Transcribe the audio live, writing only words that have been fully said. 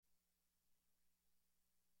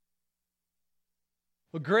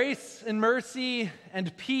Well, grace and mercy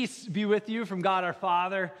and peace be with you from God our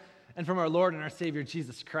Father and from our Lord and our Savior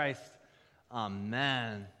Jesus Christ.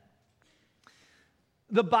 Amen.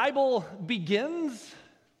 The Bible begins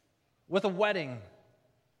with a wedding,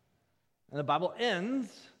 and the Bible ends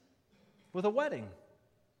with a wedding.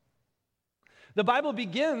 The Bible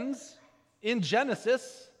begins in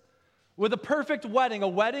Genesis with a perfect wedding, a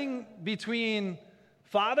wedding between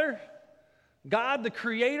Father, God the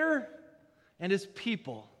Creator, and his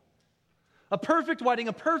people. A perfect wedding,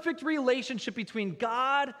 a perfect relationship between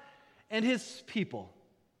God and his people.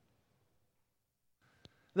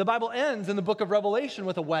 The Bible ends in the book of Revelation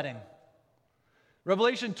with a wedding.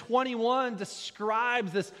 Revelation 21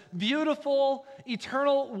 describes this beautiful,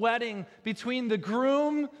 eternal wedding between the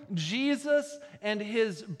groom, Jesus, and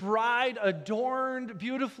his bride, adorned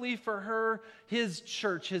beautifully for her, his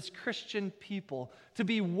church, his Christian people, to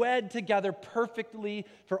be wed together perfectly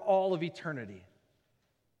for all of eternity.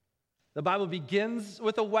 The Bible begins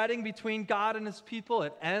with a wedding between God and his people.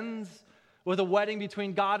 It ends with a wedding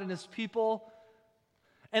between God and his people.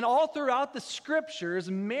 And all throughout the scriptures,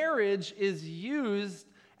 marriage is used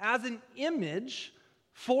as an image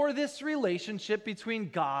for this relationship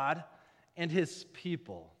between God and his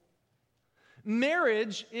people.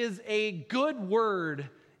 Marriage is a good word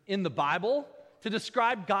in the Bible to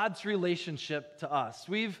describe God's relationship to us.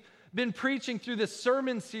 We've been preaching through this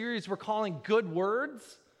sermon series we're calling Good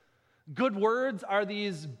Words. Good words are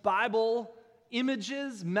these Bible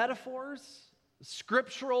images, metaphors,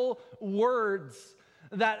 scriptural words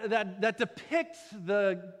that depict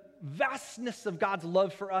the vastness of God's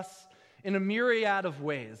love for us in a myriad of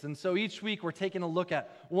ways. And so each week we're taking a look at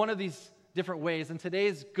one of these different ways. And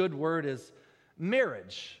today's good word is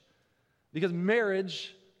marriage, because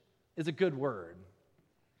marriage is a good word.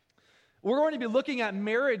 We're going to be looking at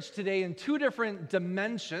marriage today in two different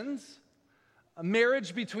dimensions: a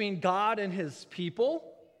marriage between God and his people,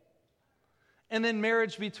 and then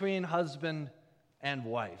marriage between husband and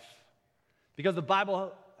wife. Because the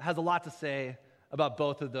Bible has a lot to say about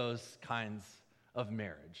both of those kinds of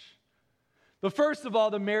marriage. But first of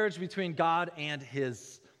all, the marriage between God and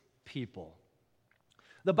his people.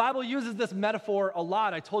 The Bible uses this metaphor a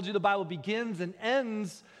lot. I told you the Bible begins and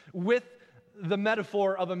ends with the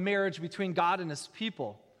metaphor of a marriage between God and his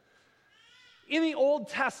people. In the Old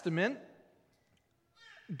Testament,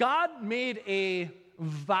 God made a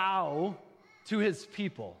vow to his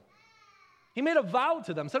people. He made a vow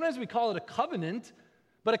to them. Sometimes we call it a covenant,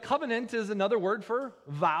 but a covenant is another word for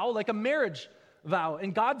vow, like a marriage vow.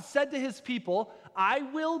 And God said to his people, I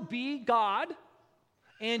will be God,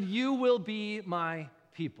 and you will be my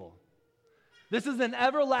people. This is an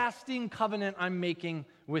everlasting covenant I'm making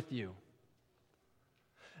with you.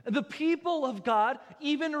 The people of God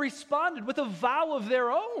even responded with a vow of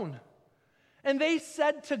their own. And they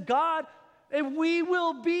said to God, and we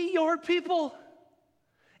will be your people.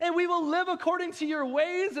 And we will live according to your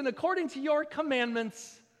ways and according to your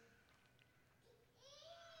commandments.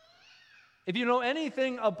 If you know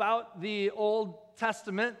anything about the Old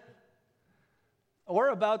Testament or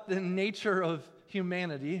about the nature of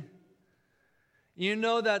humanity, you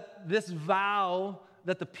know that this vow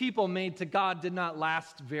that the people made to God did not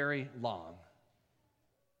last very long.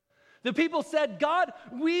 The people said, God,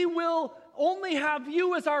 we will only have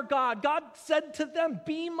you as our God. God said to them,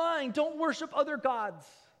 be mine, don't worship other gods.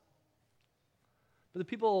 But the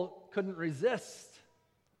people couldn't resist.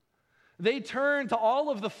 They turned to all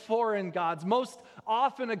of the foreign gods, most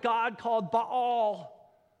often a god called Baal.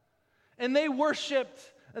 And they worshiped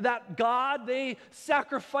that god. They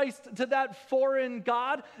sacrificed to that foreign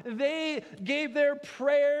god. They gave their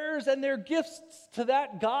prayers and their gifts to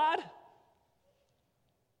that god.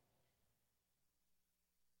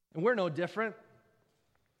 And we're no different.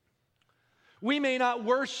 We may not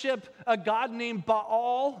worship a god named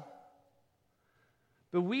Baal,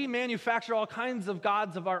 but we manufacture all kinds of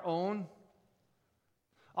gods of our own,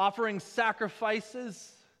 offering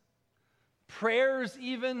sacrifices, prayers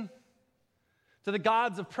even, to the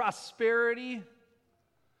gods of prosperity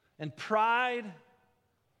and pride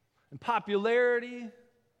and popularity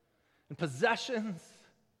and possessions,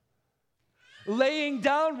 laying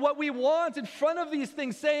down what we want in front of these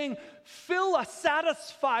things, saying, fill us,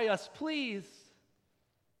 satisfy us, please.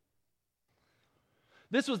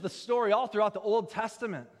 This was the story all throughout the Old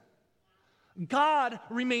Testament. God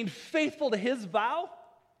remained faithful to his vow,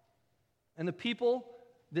 and the people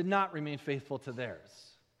did not remain faithful to theirs.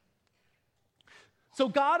 So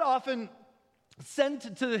God often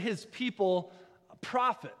sent to his people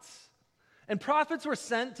prophets. And prophets were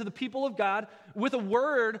sent to the people of God with a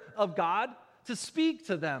word of God to speak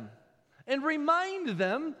to them and remind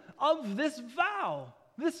them of this vow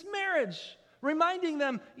this marriage, reminding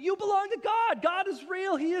them, you belong to God. God is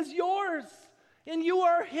real. He is yours, and you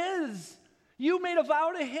are his. You made a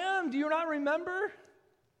vow to him. Do you not remember?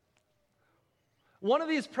 One of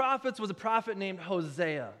these prophets was a prophet named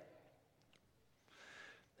Hosea.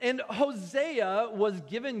 And Hosea was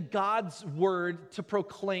given God's word to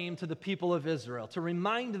proclaim to the people of Israel, to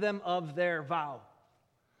remind them of their vow.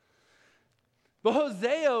 But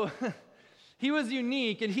Hosea, he was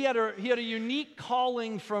unique, and he had a unique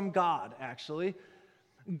calling from God, actually.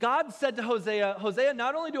 God said to Hosea, Hosea,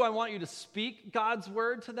 not only do I want you to speak God's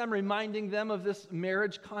word to them, reminding them of this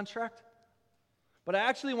marriage contract, but I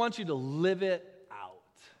actually want you to live it out.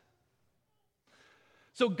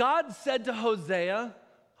 So God said to Hosea,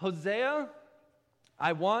 Hosea,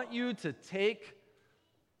 I want you to take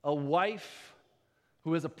a wife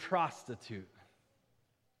who is a prostitute.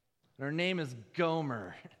 Her name is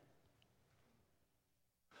Gomer.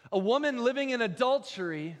 A woman living in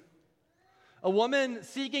adultery, a woman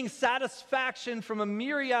seeking satisfaction from a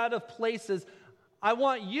myriad of places. I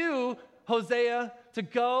want you, Hosea, to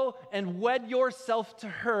go and wed yourself to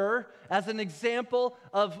her as an example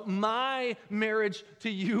of my marriage to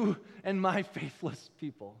you and my faithless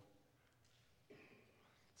people.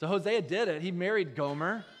 So Hosea did it. He married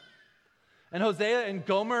Gomer. And Hosea and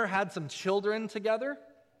Gomer had some children together.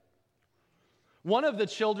 One of the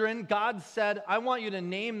children, God said, I want you to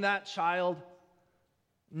name that child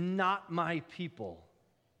Not My People.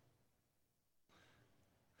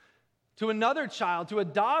 To another child, to a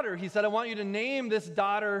daughter, he said, I want you to name this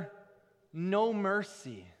daughter No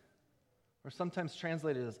Mercy, or sometimes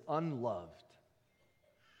translated as Unloved.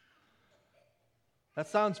 That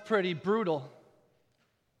sounds pretty brutal.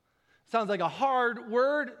 Sounds like a hard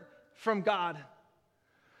word from God.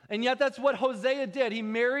 And yet that's what Hosea did. He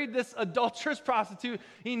married this adulterous prostitute.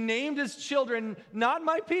 He named his children Not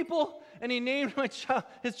My People, and he named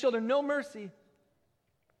his children No Mercy.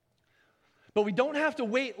 But we don't have to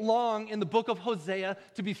wait long in the book of Hosea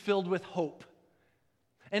to be filled with hope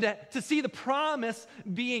and to see the promise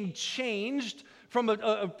being changed from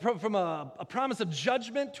a promise of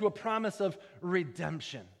judgment to a promise of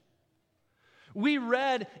redemption. We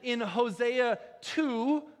read in Hosea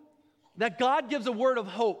 2 that God gives a word of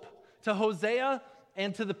hope to Hosea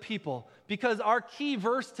and to the people, because our key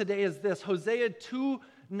verse today is this, Hosea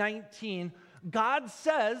 2:19. God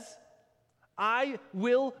says, I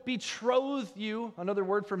will betroth you, another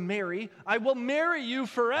word for marry, I will marry you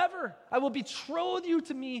forever. I will betroth you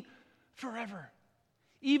to me forever.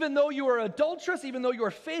 Even though you are adulterous, even though you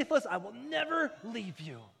are faithless, I will never leave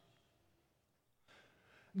you.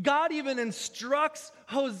 God even instructs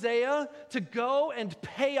Hosea to go and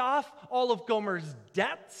pay off all of Gomer's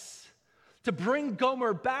debts, to bring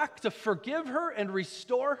Gomer back, to forgive her and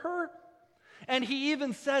restore her. And he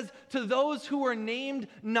even says to those who are named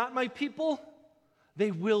Not My People,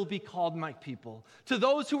 they will be called my people. To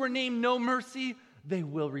those who are named No Mercy, they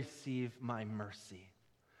will receive my mercy.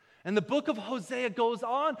 And the book of Hosea goes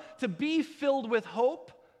on to be filled with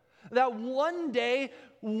hope that one day,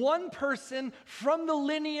 one person from the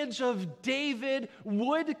lineage of David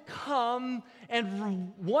would come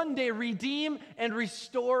and one day redeem and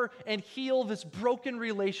restore and heal this broken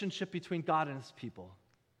relationship between God and his people.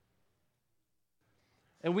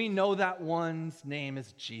 And we know that one's name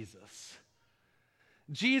is Jesus.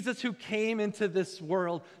 Jesus, who came into this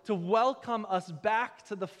world to welcome us back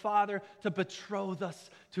to the Father, to betroth us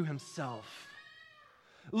to himself.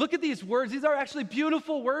 Look at these words. These are actually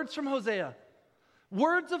beautiful words from Hosea.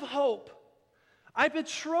 Words of hope. I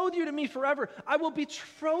betroth you to me forever. I will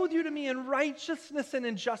betroth you to me in righteousness and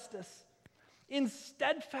in justice, in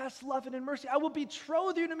steadfast love and in mercy. I will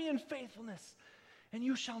betroth you to me in faithfulness, and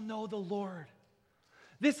you shall know the Lord.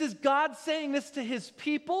 This is God saying this to his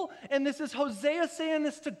people, and this is Hosea saying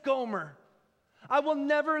this to Gomer. I will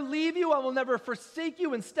never leave you. I will never forsake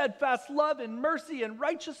you in steadfast love and mercy and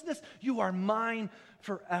righteousness. You are mine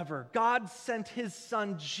forever. God sent his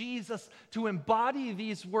son Jesus to embody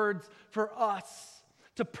these words for us,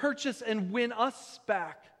 to purchase and win us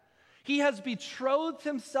back. He has betrothed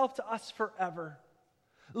himself to us forever.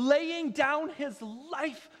 Laying down his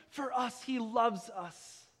life for us, he loves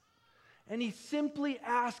us. And he simply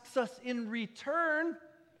asks us in return,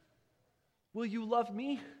 will you love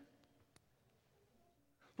me?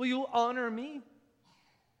 Will you honor me?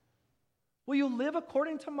 Will you live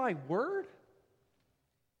according to my word?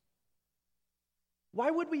 Why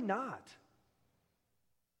would we not?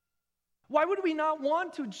 Why would we not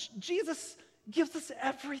want to? Jesus gives us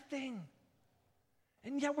everything.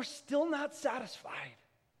 And yet we're still not satisfied.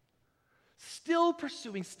 Still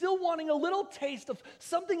pursuing, still wanting a little taste of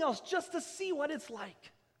something else just to see what it's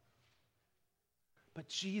like. but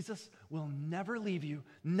Jesus will never leave you,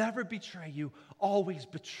 never betray you, always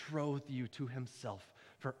betroth you to himself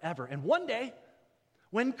forever. And one day,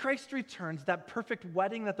 when Christ returns, that perfect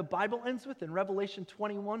wedding that the Bible ends with in Revelation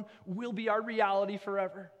 21 will be our reality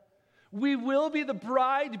forever. We will be the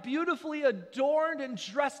bride, beautifully adorned and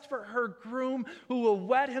dressed for her groom, who will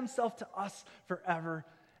wed himself to us forever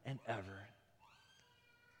and ever.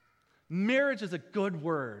 Marriage is a good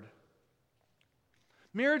word.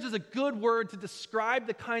 Marriage is a good word to describe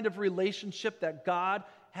the kind of relationship that God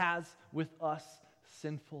has with us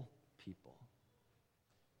sinful people.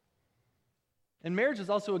 And marriage is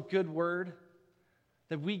also a good word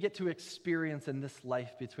that we get to experience in this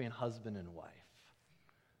life between husband and wife.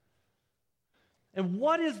 And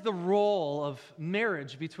what is the role of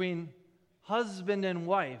marriage between husband and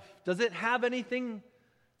wife? Does it have anything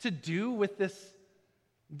to do with this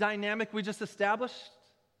dynamic we just established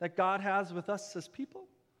that God has with us as people?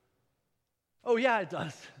 Oh, yeah, it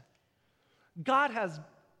does. God has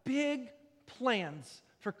big plans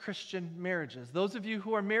for Christian marriages. Those of you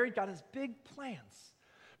who are married, God has big plans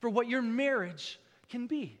for what your marriage can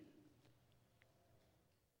be.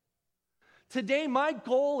 Today, my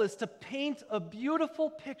goal is to paint a beautiful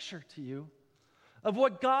picture to you of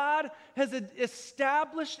what God has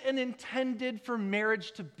established and intended for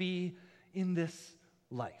marriage to be in this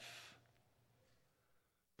life.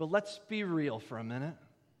 But let's be real for a minute.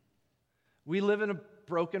 We live in a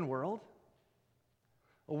broken world,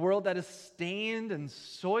 a world that is stained and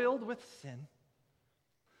soiled with sin.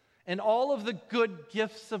 And all of the good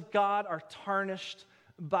gifts of God are tarnished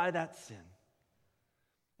by that sin.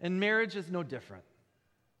 And marriage is no different.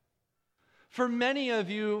 For many of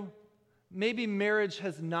you, maybe marriage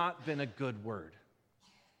has not been a good word.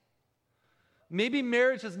 Maybe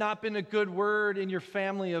marriage has not been a good word in your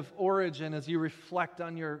family of origin as you reflect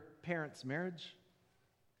on your parents' marriage.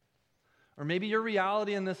 Or maybe your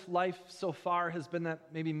reality in this life so far has been that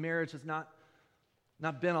maybe marriage has not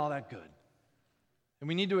been all that good. And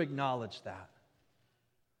we need to acknowledge that.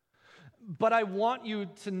 But I want you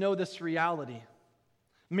to know this reality.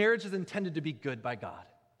 Marriage is intended to be good by God.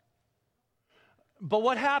 But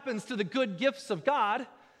what happens to the good gifts of God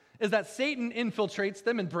is that Satan infiltrates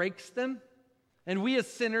them and breaks them, and we as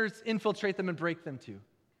sinners infiltrate them and break them too.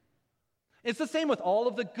 It's the same with all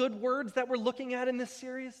of the good words that we're looking at in this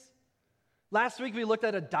series. Last week we looked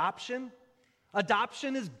at adoption.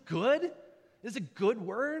 Adoption is good. It's a good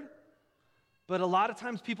word. But a lot of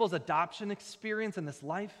times people's adoption experience in this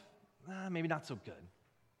life, maybe not so good.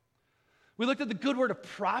 We looked at the good word of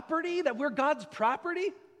property, that we're God's property.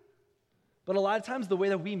 But a lot of times the way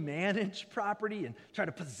that we manage property and try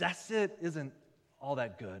to possess it isn't all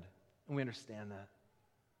that good. And we understand that.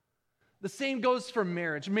 The same goes for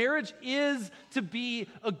marriage. Marriage is to be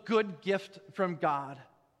a good gift from God.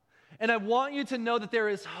 And I want you to know that there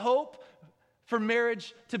is hope for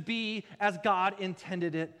marriage to be as God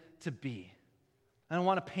intended it to be. And I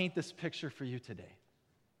want to paint this picture for you today.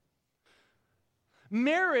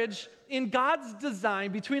 Marriage, in God's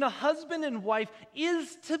design between a husband and wife,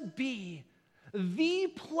 is to be the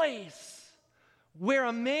place where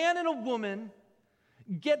a man and a woman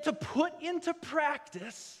get to put into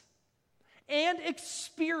practice and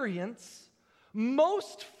experience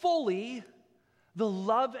most fully the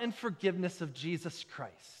love and forgiveness of Jesus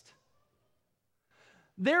Christ.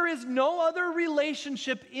 There is no other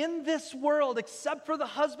relationship in this world except for the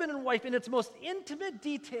husband and wife in its most intimate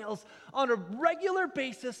details on a regular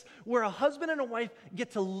basis where a husband and a wife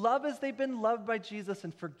get to love as they've been loved by Jesus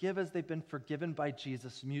and forgive as they've been forgiven by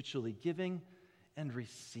Jesus, mutually giving and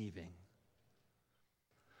receiving.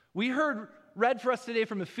 We heard read for us today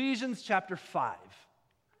from Ephesians chapter 5.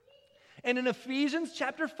 And in Ephesians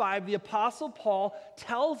chapter 5, the Apostle Paul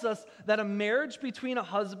tells us that a marriage between a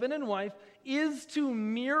husband and wife is to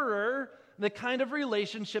mirror the kind of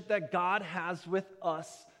relationship that God has with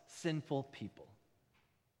us sinful people.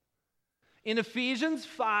 In Ephesians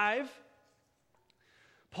 5,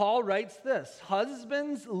 Paul writes this: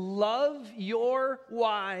 "Husbands, love your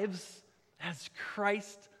wives as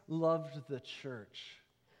Christ loved the church."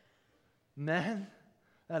 Men,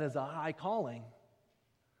 that is a high calling.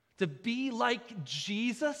 To be like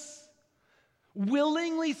Jesus,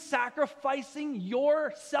 willingly sacrificing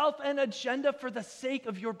yourself and agenda for the sake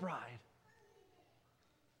of your bride.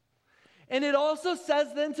 And it also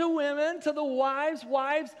says then to women, to the wives,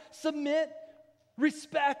 submit,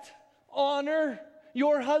 respect, honor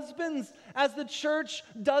your husbands as the church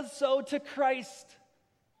does so to Christ.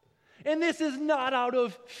 And this is not out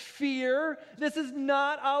of fear. This is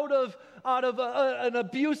not out of an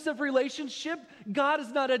abusive relationship. God is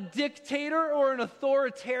not a dictator or an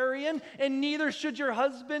authoritarian, and neither should your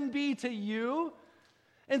husband be to you.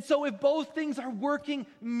 And so if both things are working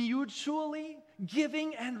mutually,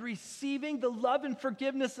 giving and receiving the love and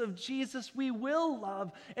forgiveness of Jesus, we will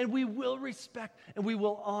love and we will respect and we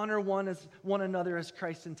will honor one another as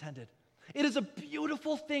Christ intended. It is a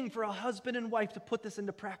beautiful thing for a husband and wife to put this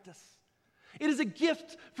into practice. It is a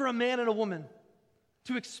gift for a man and a woman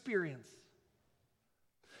to experience.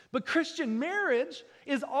 But Christian marriage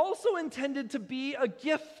is also intended to be a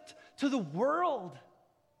gift to the world.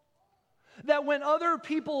 That when other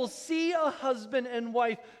people see a husband and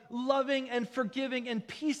wife loving and forgiving and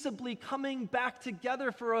peaceably coming back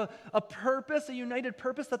together for a purpose, a united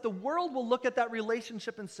purpose, that the world will look at that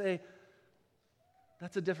relationship and say,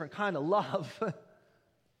 that's a different kind of love.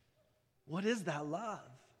 What is that love?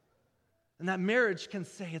 And that marriage can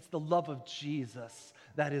say it's the love of Jesus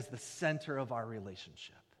that is the center of our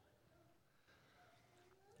relationship.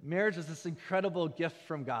 Marriage is this incredible gift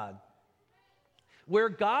from God, where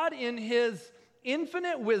God in his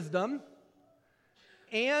infinite wisdom,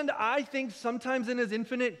 and I think sometimes in his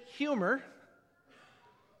infinite humor,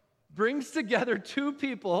 brings together two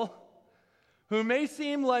people who may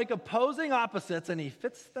seem like opposing opposites, and he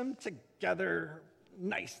fits them together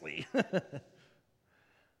nicely.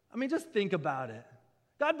 I mean, just think about it.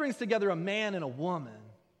 God brings together a man and a woman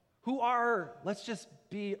who are, let's just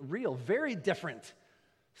be real, very different,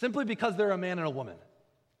 simply because they're a man and a woman.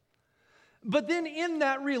 But then in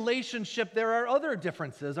that relationship, there are other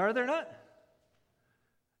differences, are there not?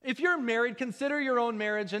 If you're married, consider your own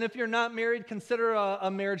marriage, and if you're not married, consider a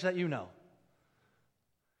marriage that you know.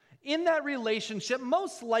 In that relationship,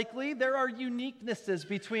 most likely, there are uniquenesses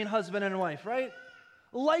between husband and wife, right?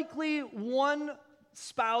 Likely, one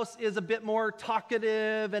spouse is a bit more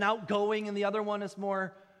talkative and outgoing, and the other one is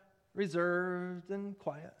more reserved and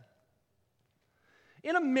quiet.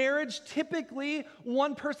 In a marriage, typically,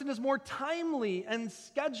 one person is more timely and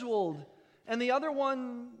scheduled, and the other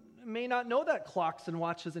one may not know that clocks and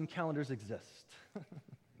watches and calendars exist.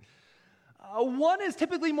 One is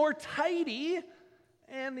typically more tidy,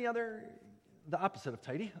 and the other, the opposite of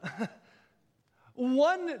tidy.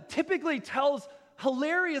 One typically tells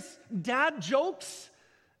hilarious dad jokes,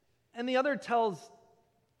 and the other tells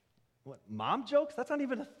mom jokes? That's not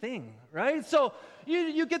even a thing, right? So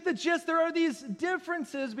you get the gist. There are these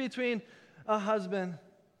differences between a husband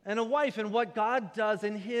and a wife, and what God does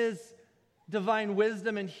in his divine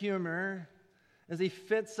wisdom and humor is he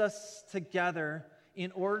fits us together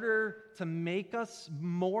in order to make us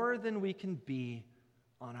more than we can be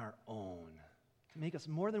on our own. To make us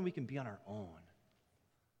more than we can be on our own.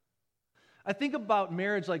 I think about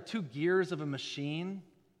marriage like two gears of a machine.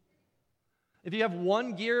 If you have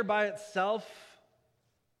one gear by itself,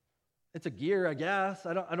 it's a gear, I guess.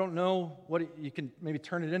 I don't know you can maybe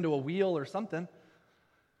turn it into a wheel or something.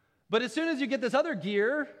 But as soon as you get this other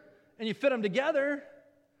gear and you fit them together,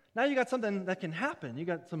 now you got something that can happen. You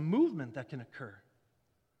got some movement that can occur.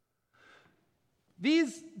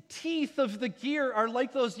 These teeth of the gear are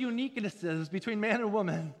like those uniquenesses between man and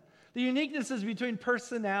woman. The uniquenesses between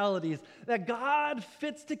personalities that God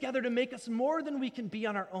fits together to make us more than we can be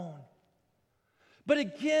on our own. But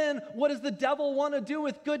again, what does the devil want to do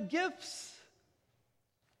with good gifts?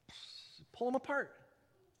 Pull them apart.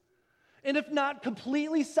 And if not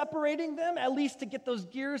completely separating them, at least to get those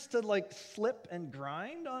gears to slip and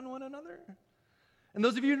grind on one another. And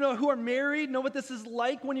those of you who are married know what this is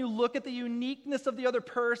like when you look at the uniqueness of the other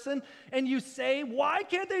person and you say, why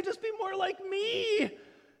can't they just be more like me?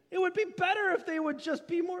 It would be better if they would just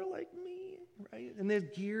be more like me, right? And the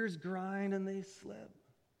gears grind and they slip.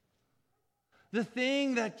 The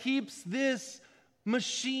thing that keeps this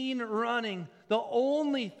machine running, the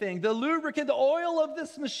only thing, the lubricant, the oil of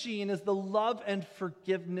this machine is the love and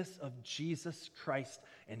forgiveness of Jesus Christ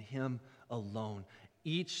and Him alone.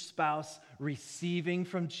 Each spouse receiving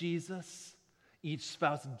from Jesus, each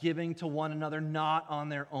spouse giving to one another, not on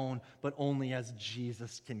their own, but only as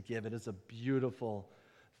Jesus can give. It is a beautiful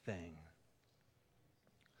thing.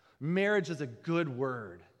 Marriage is a good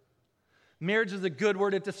word. Marriage is a good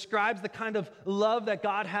word. It describes the kind of love that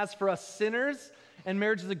God has for us sinners, and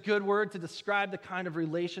marriage is a good word to describe the kind of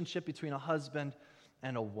relationship between a husband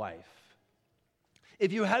and a wife.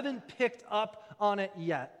 If you haven't picked up on it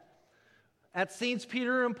yet, at Saints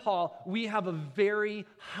Peter and Paul, we have a very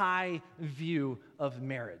high view of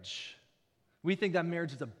marriage. We think that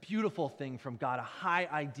marriage is a beautiful thing from God, a high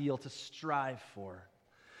ideal to strive for.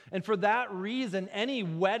 And for that reason, any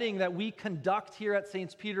wedding that we conduct here at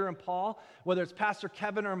Saints Peter and Paul, whether it's Pastor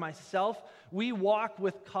Kevin or myself, we walk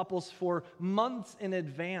with couples for months in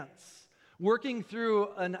advance, working through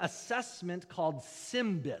an assessment called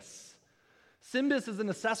SYMBIS. SYMBIS is an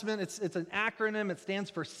assessment, it's an acronym, it stands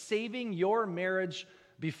for Saving Your Marriage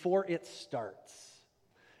before it starts.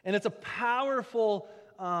 And it's a powerful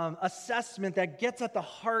assessment that gets at the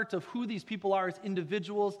heart of who these people are as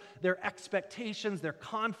individuals, their expectations, their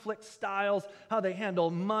conflict styles, how they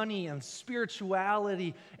handle money and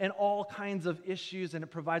spirituality and all kinds of issues, and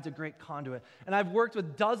it provides a great conduit. And I've worked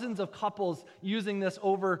with dozens of couples using this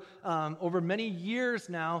over many years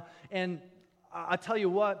now, and I'll tell you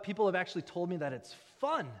what, people have actually told me that it's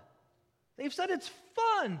fun. They've said it's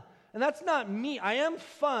fun. And that's not me. I am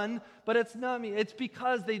fun, but it's not me. It's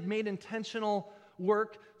because they've made intentional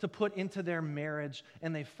work to put into their marriage,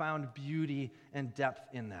 and they found beauty and depth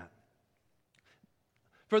in that.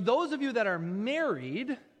 For those of you that are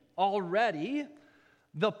married already,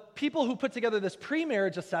 the people who put together this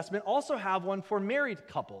pre-marriage assessment also have one for married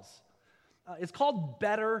couples. It's called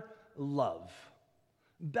Better Love.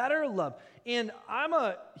 Better Love. And I'm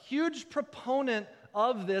a huge proponent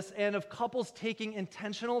of this and of couples taking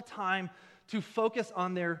intentional time to focus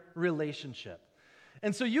on their relationship.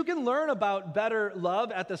 And so you can learn about Better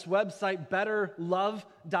Love at this website,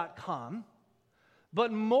 betterlove.com.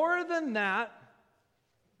 But more than that,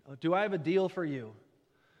 do I have a deal for you?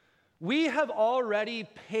 We have already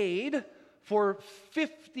paid for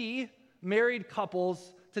 50 married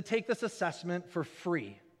couples to take this assessment for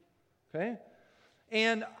free, okay?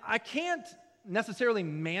 And I can't necessarily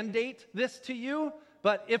mandate this to you,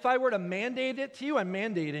 but if I were to mandate it to you, I'm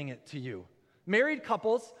mandating it to you. Married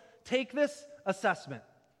couples, take this assessment.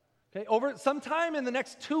 Okay, over sometime in the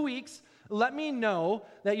next 2 weeks, let me know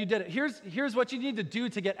that you did it. Here's what you need to do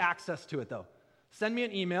to get access to it, though. Send me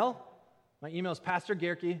an email. My email is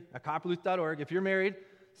pastorgerke@copperluth.org. If you're married,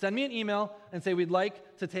 send me an email and say we'd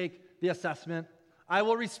like to take the assessment. I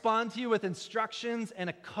will respond to you with instructions and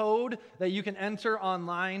a code that you can enter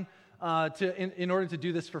online in order to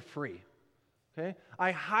do this for free. Okay?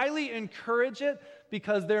 I highly encourage it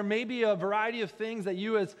because there may be a variety of things that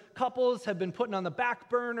you as couples have been putting on the back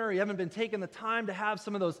burner. You haven't been taking the time to have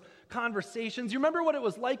some of those conversations. You remember what it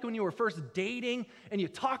was like when you were first dating and you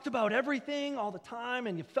talked about everything all the time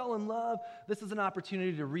and you fell in love? This is an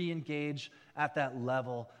opportunity to re-engage at that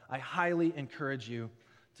level. I highly encourage you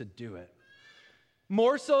to do it.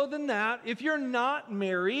 More so than that, if you're not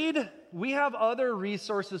married, we have other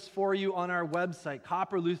resources for you on our website,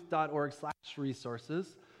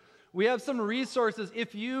 copperluth.org/resources. We have some resources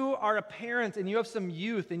if you are a parent and you have some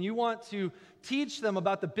youth and you want to teach them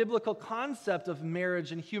about the biblical concept of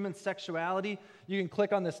marriage and human sexuality. You can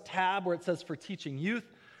click on this tab where it says for teaching youth.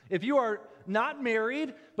 If you are not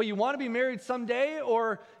married, but you want to be married someday,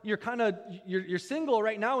 or you're single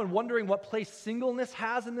right now and wondering what place singleness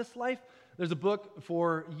has in this life, there's a book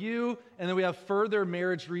for you, and then we have further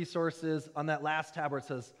marriage resources on that last tab where it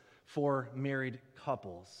says for married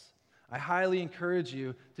couples. I highly encourage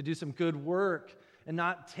you to do some good work and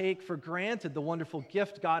not take for granted the wonderful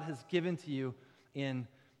gift God has given to you in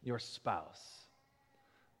your spouse.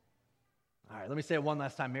 All right, let me say it one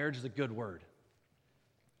last time. Marriage is a good word.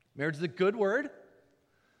 Marriage is a good word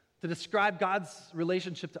to describe God's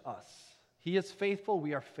relationship to us. He is faithful,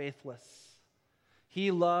 we are faithless.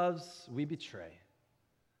 He loves, we betray.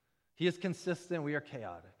 He is consistent, we are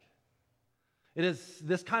chaotic. It is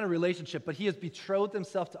this kind of relationship, but he has betrothed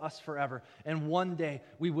himself to us forever. And one day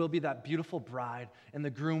we will be that beautiful bride, and the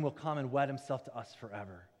groom will come and wed himself to us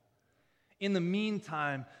forever. In the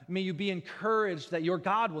meantime, may you be encouraged that your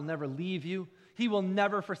God will never leave you. He will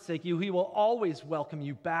never forsake you. He will always welcome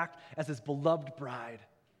you back as his beloved bride.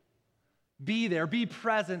 Be there, be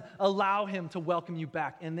present, allow him to welcome you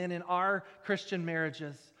back. And then in our Christian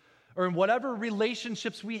marriages, or in whatever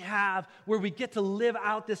relationships we have where we get to live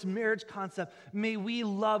out this marriage concept, may we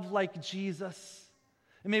love like Jesus.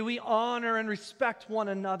 And may we honor and respect one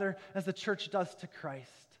another as the church does to Christ.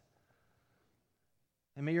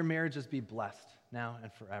 And may your marriages be blessed now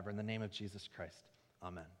and forever. In the name of Jesus Christ,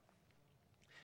 amen.